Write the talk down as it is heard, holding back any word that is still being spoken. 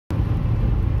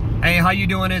Hey, how you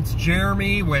doing? It's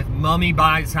Jeremy with Mummy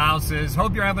Buys Houses.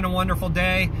 Hope you're having a wonderful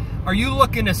day. Are you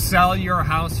looking to sell your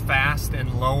house fast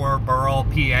in Lower Burrell,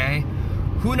 PA?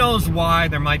 Who knows why?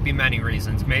 There might be many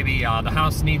reasons. Maybe the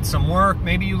house needs some work.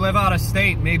 Maybe you live out of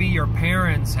state. Maybe your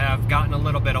parents have gotten a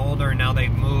little bit older and now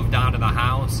they've moved out of the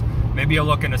house. Maybe you're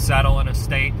looking to settle in a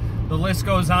state. The list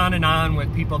goes on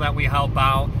with people that we help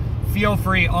out. Feel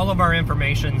free, all of our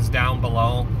information's down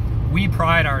below. We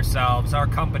pride ourselves, our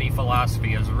company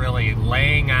philosophy is really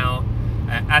laying out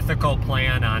an ethical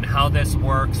plan on how this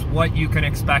works, what you can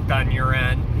expect on your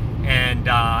end,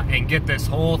 and get this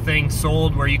whole thing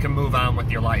sold where you can move on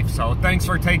with your life. So thanks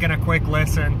for taking a quick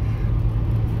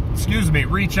listen. Excuse me,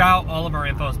 reach out. All of our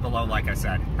info is below, like I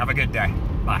said. Have a good day.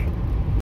 Bye.